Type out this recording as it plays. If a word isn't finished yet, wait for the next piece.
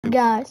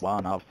Guys,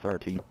 1 of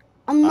 13.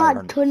 I'm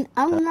Iron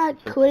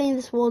not quitting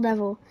this world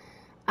ever.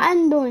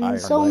 I'm doing Iron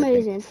so Lightning.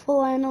 amazing.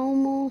 Full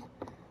normal.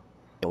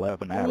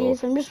 11 arrows.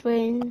 Yes, I'm just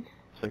waiting.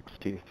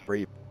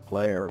 63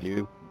 player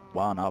view.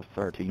 1 of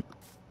 13.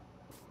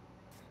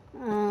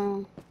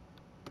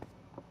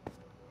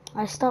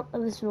 I stopped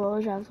at this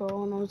village after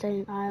all when I was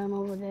getting iron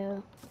over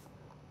there.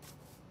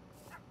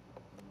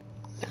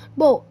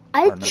 Bro,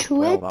 I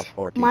tricked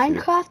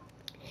Minecraft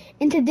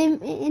into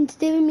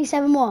giving me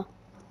 7 more.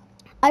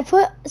 I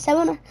put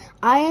 7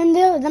 iron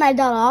there, then I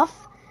got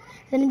off,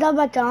 then it got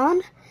back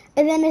on,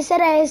 and then it said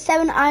I had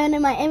 7 iron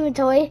in my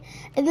inventory,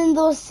 and then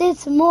those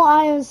 6 more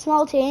iron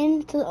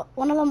smelting,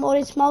 one of them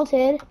already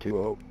smelted,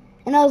 2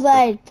 and I was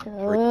like,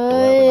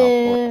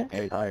 11 of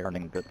 8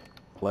 ironing good.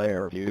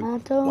 Player view.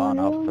 1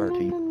 of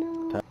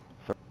 13.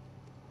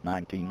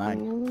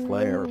 99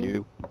 player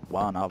view.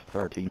 1 of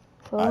 13.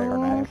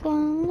 Iron axe.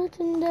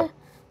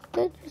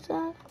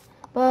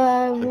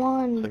 5,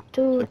 1,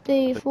 2,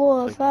 3,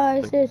 4,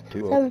 5, 6,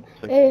 7,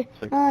 8,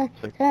 9,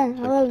 10,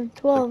 11,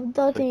 12,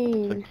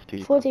 13,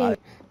 14,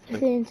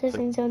 15,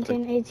 16,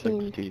 17,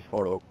 18.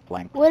 64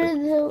 blank. What is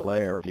the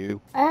Player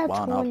view. I had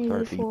 1 of 20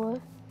 13.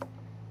 before.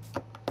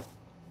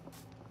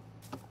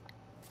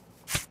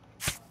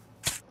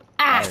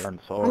 Ah! Iron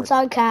sword. I'm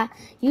sorry, Cat.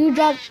 You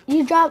drop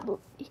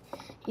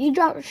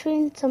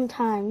screen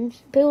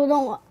sometimes. People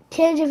don't.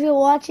 Kids, if you're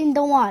watching,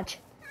 don't watch.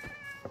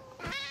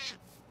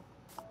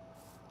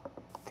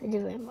 Thank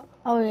you very much.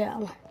 Oh yeah,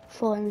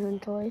 full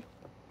inventory.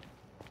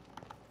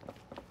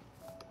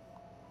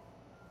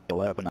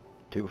 11,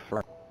 2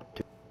 for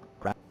 2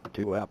 crap,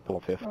 2 apple,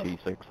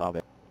 56 of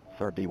it,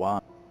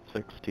 31,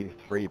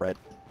 63 red,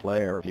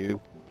 player view,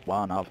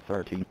 1 of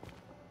 13.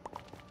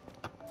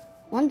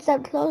 One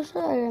step closer to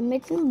a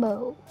mixing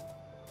bow.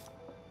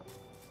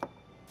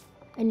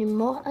 Any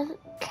more other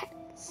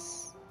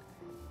cats?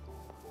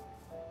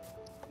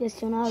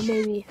 Yes, you're not a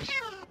baby.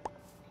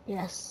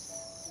 Yes.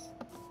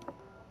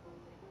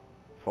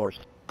 Force,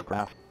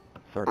 craft,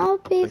 I'll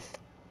be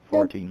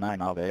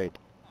 49 of 8.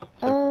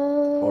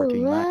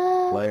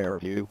 49, player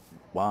view,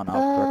 1 of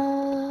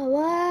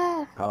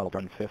 13.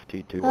 Cauldron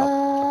 52 of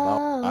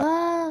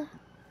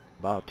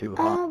about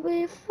 200. I'll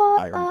be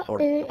Iron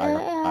sword,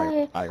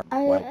 iron,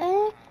 wet,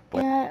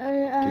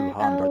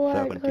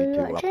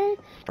 272 of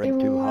string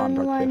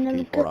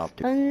 254 of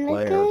 2.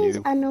 Player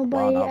view, 1 of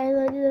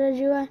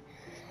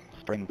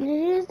string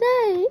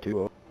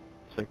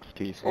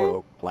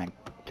 264 blank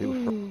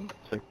 2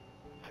 6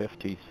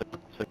 56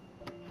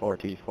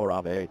 44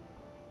 of 8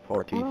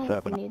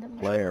 47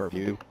 player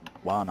view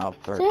 1 of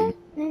 13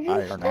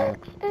 iron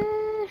axe.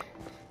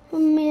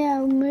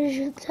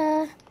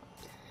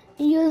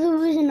 You're the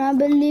reason I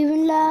believe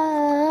in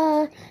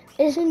love.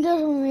 Isn't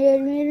just what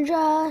made me to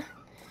try.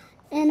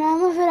 And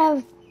I'm afraid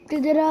I've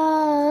did it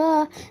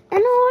all. And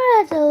I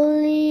have to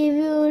leave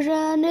you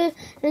stranded.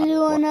 Cause you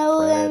will never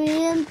let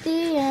me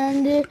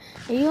empty-handed.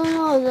 And you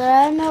know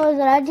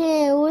that I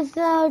can't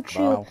without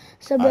you. Wow.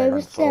 So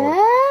baby stay.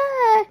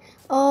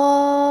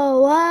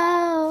 Oh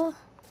wow.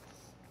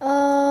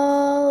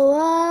 Oh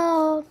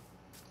wow.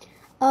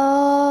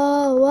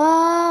 Oh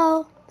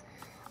wow.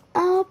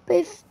 I'll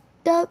be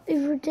up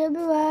if you tell me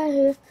right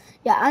here.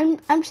 Yeah, I'm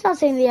just not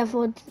saying the F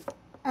word.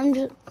 I'm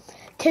just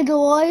Kid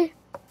Lloyd.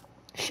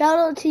 Shout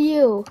out to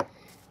you.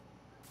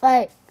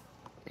 Like,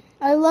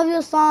 I love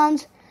your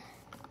songs.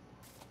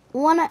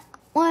 When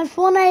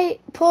Fortnite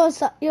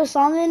put your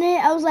song in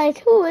it, I was like,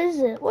 who is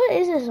it? What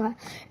is this song?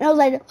 And I was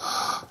like,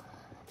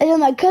 and then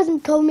my cousin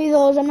told me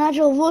those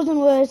unnatural version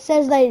where it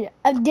says like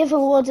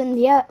different words and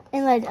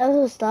like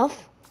other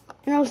stuff.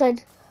 And I was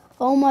like,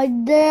 oh my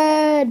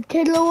dad,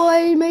 Kid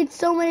Lloyd made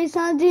so many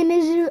songs and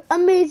he's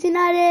amazing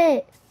at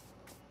it.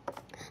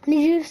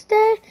 Need you to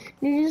stay?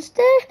 Need you to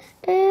stay?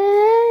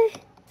 Hey.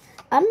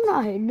 I don't know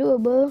how to do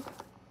it, bro.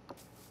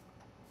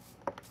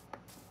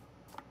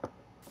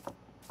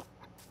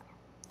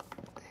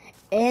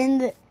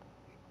 And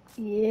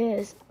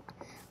yes,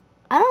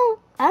 I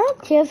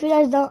don't care if you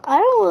guys don't. I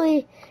don't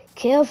really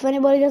care if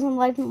anybody doesn't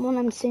like me when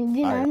I'm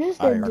singing. I'm just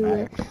gonna do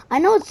it. I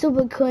know it's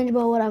super cringe,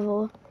 but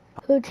whatever.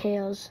 Who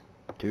cares?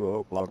 2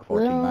 o'clock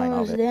 49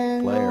 of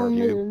it. Player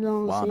view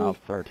 1 of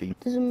 13.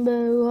 I'm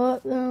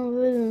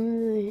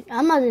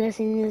not gonna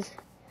sing this.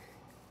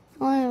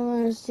 I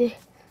wanna see.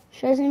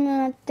 Stressing me when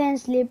I can't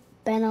sleep,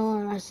 and I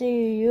wanna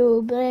see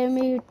you. Blame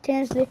me, you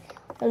can't sleep.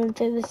 I don't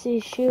take the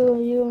see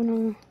you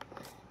know.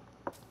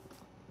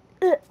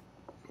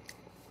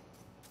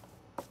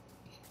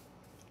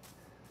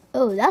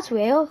 Oh, that's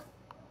real.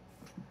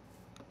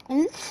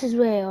 And this is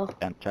real.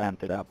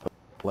 Enchanted up.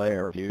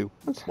 Player view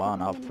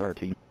 1 of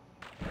 13.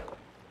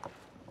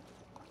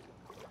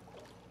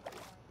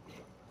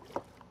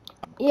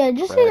 Yeah,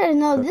 just so you guys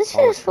know, this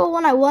is for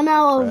when I run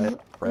out of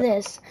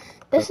this.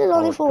 This is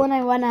only for when I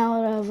run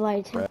out of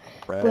like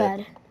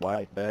bread.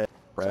 White bed,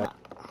 bread,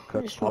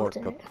 Just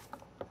wanted it.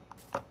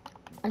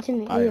 I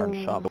didn't eat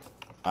iron shovel,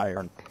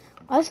 iron.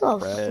 I still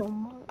have bread, so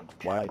much.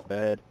 White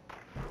bed.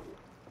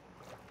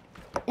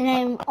 And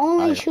I'm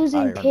only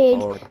choosing pig,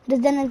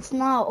 but then it's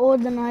not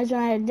organized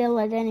when I did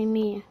like any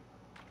meat.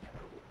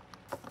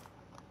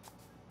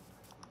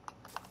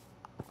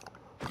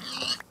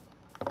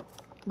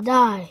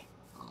 Die.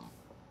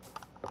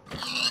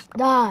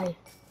 Die.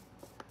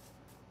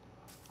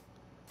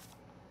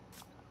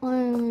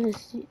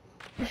 Honestly,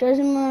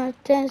 stretching my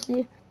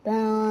intensely, but I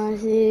wanna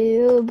see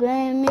you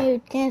blame me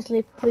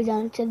intensely. We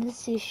down to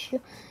this issue.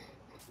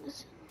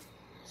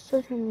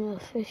 Certainly a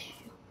fish.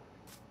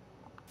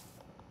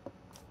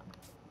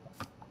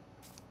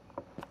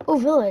 Oh,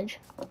 village.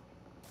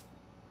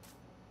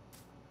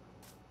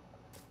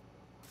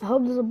 I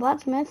hope there's a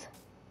blacksmith.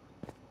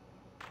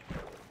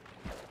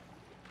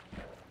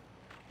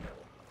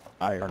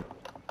 Iron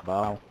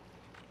bow.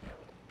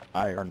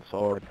 Iron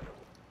sword.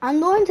 I'm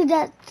going to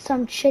get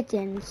some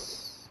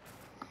chickens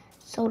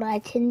so that I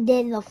can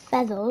get the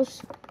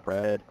feathers.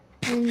 Bread.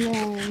 And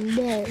then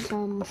there's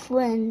some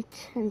flint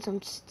and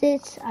some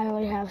sticks. I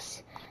already have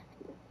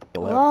a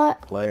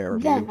lot. Player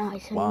Then view. I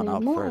can 1 make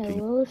of more 13.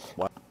 arrows.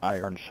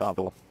 Iron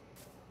shovel.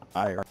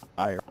 Iron.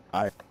 Time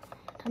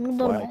to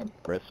go to bed.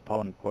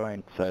 Respawn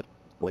point set.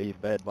 Leave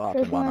bed Just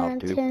button 1 of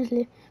 2.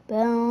 intensely, but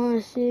I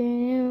wanna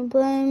see you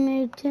play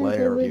me intensely.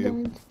 Player We view.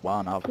 don't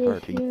 1 of give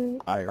 13.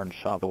 you. Iron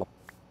shovel.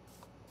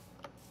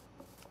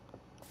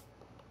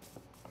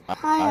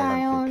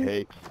 Hi, Iron.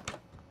 Cakes.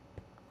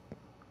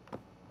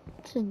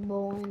 This is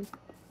boring.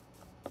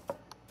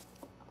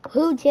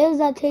 Who cares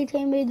that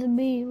Tay-Tay made the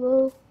beat,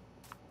 bro?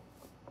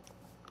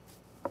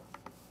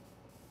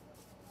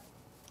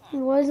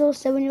 Why is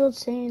those 7-year-olds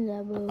saying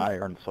that, bro?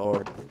 Iron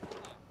sword.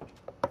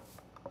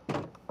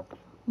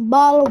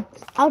 Bottle,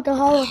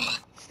 alcohol,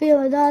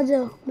 feel a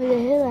dodger, with a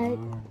hit like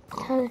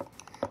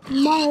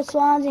Mother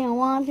Swansea and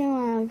watching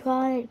my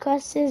product,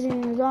 cusses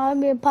and his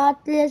army, a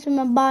pot this and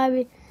my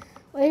Barbie.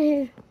 Wait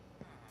here.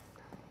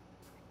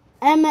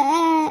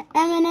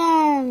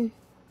 Eminem.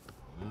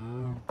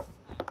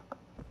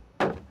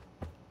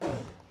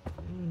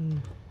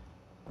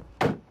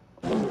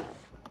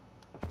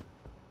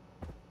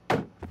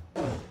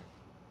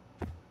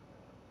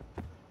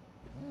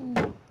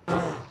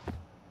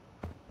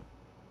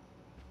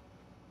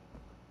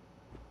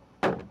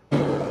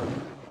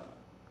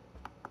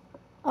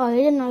 Oh,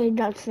 he didn't know he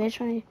dropped fish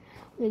when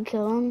we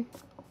kill him.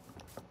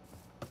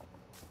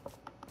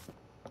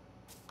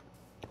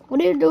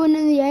 What are you doing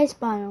in the ice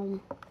biome?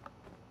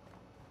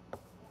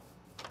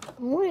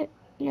 What?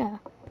 Yeah.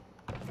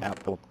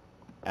 Apple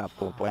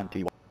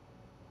 21.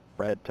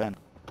 Bread 10.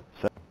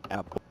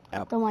 Apple.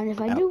 Don't mind if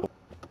I do.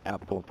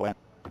 Apple 20.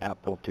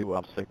 Apple 2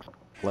 of 6.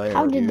 Player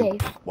How did view.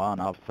 they? 1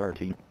 of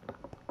 13.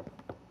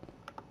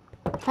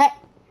 Hey.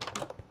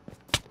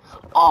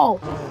 Oh.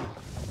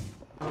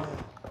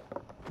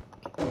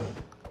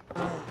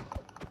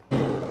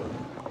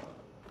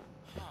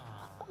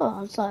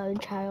 Oh, I'm sorry,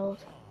 child.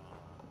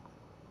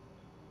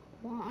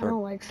 Well, I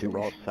don't like 2 fish.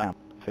 raw sam.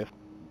 5.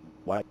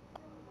 White.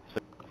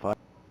 6. 5.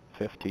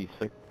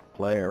 56.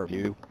 Player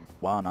view.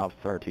 1 of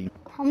 13.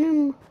 How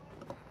many?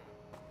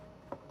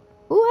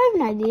 Ooh, I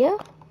have an idea.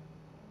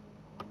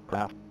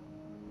 Craft.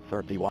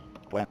 31.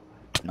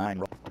 29.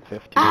 Raw.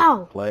 50.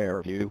 Ow.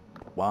 Player view.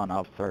 1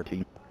 of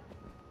 13.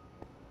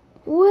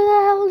 Where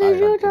the hell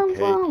did Iron you come cake.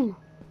 from?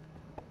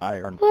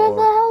 Iron Where the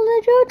sword. hell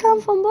did you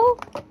come from, bro?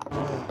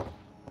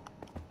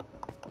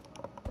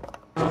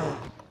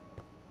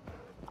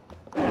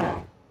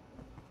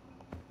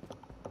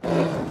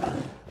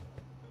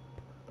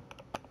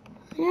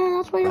 Yeah,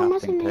 that's why you're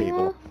missing Crafting me,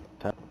 table.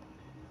 10.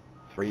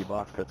 3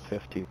 buckets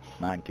 50.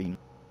 19.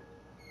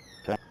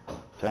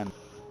 10.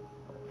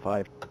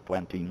 5.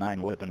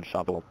 29 wooden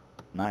shovel.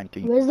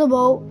 19. Where's the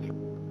boat?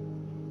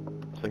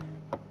 6.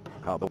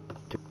 Cobble.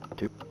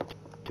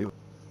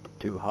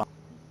 2 hot.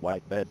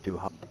 White bed 2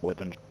 hot.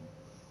 Wooden.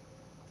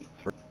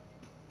 3.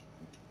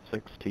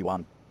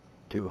 61.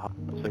 2 hot.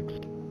 6.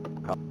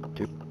 Cop.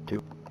 2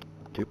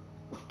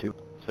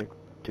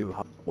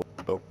 hot.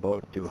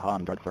 Boat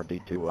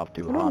 232 of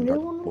 200.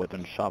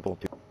 Wooden shovel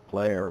 2.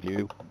 Player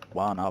view.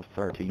 1 of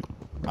 13.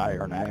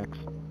 Iron axe.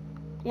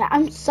 Yeah,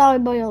 I'm sorry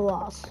about your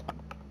loss.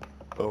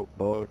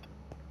 Boat.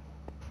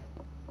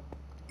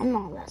 I'm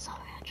not that sorry,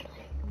 actually.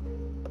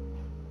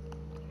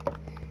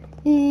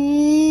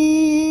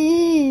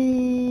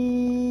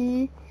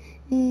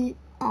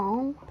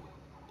 Oh.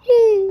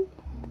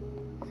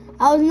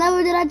 I was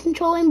never good at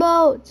controlling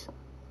boats.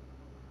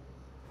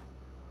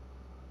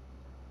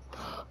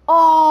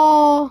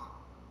 Oh.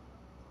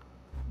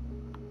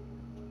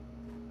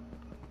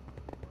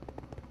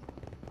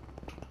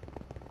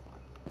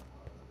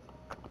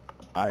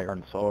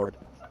 Iron sword.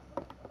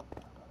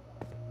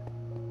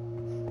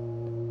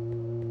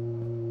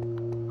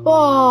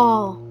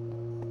 Oh.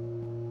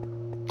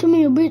 Come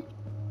here, bitch.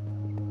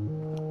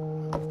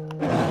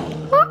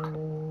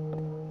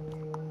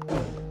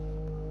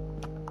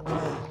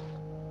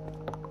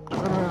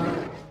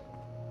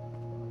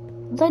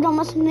 They don't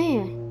mess with me.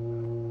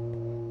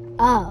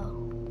 Oh.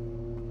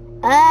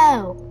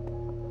 Oh.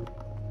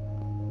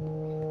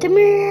 Come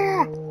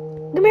here.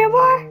 Come here,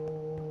 boy.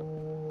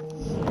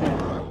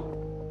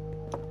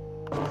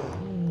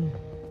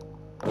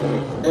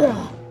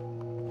 Ugh.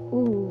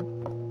 Ooh.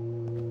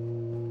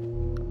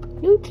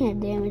 You can't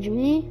damage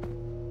me.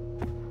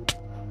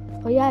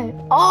 Oh, yeah.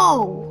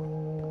 Oh.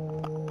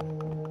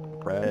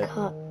 Red.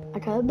 I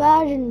got a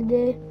badge in the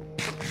day.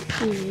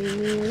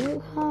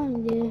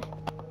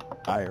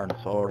 Iron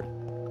sword.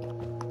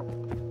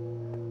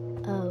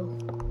 Oh.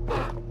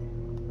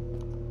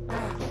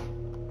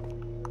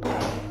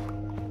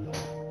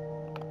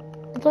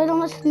 That's why they don't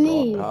mess with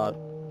me. God.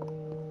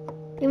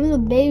 Even the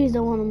babies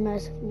don't want to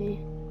mess with me.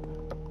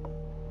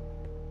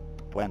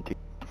 20.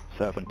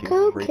 73.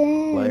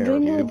 Cocaine, Player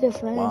drink view. with your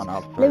friends. 1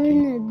 of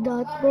Living 13. in the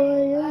dark,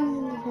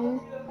 boy,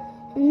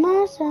 in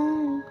my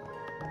side.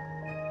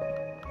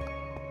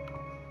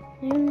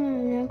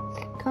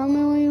 Call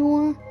me when you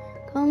want,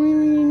 call me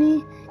when you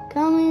need,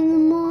 call me in the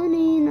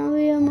morning, I'll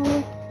be on my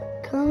way.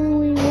 Call me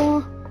when you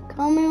want,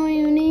 call me when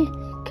you need,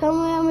 call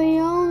me, I'll be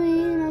on me,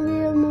 I'll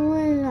be on my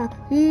way.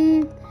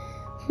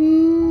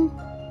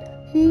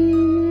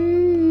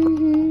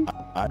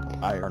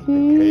 Iron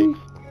cakes.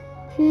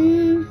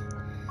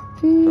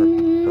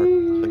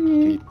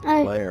 60.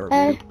 Player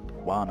view.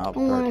 1 of I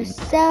wanna 13.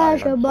 stash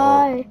your Iron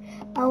body.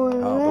 I wanna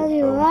love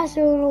you, Cobblestone. I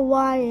still know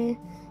why.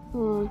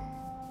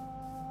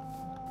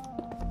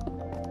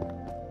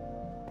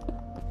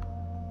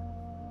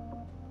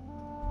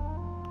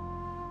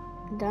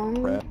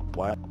 Done. Red,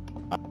 white,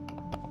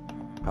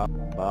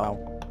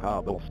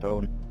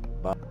 cobblestone,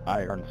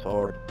 iron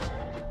sword.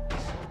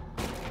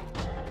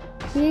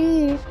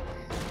 Yeah.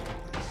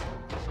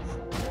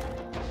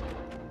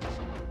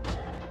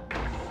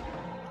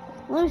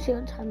 Let me see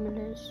what time it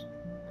is.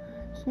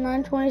 It's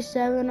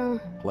 9:27.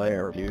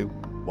 Player view,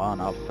 1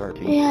 of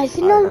 13. Yeah, I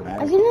think Iron I'm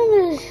axe.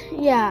 just,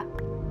 yeah.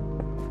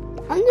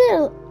 I'm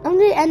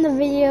gonna end the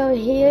video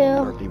here.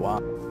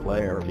 31.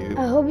 Player view.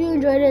 I hope you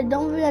enjoyed it.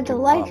 Don't forget to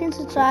like and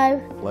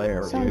subscribe.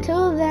 Player So view.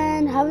 until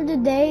then, have a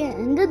good day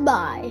and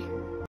goodbye.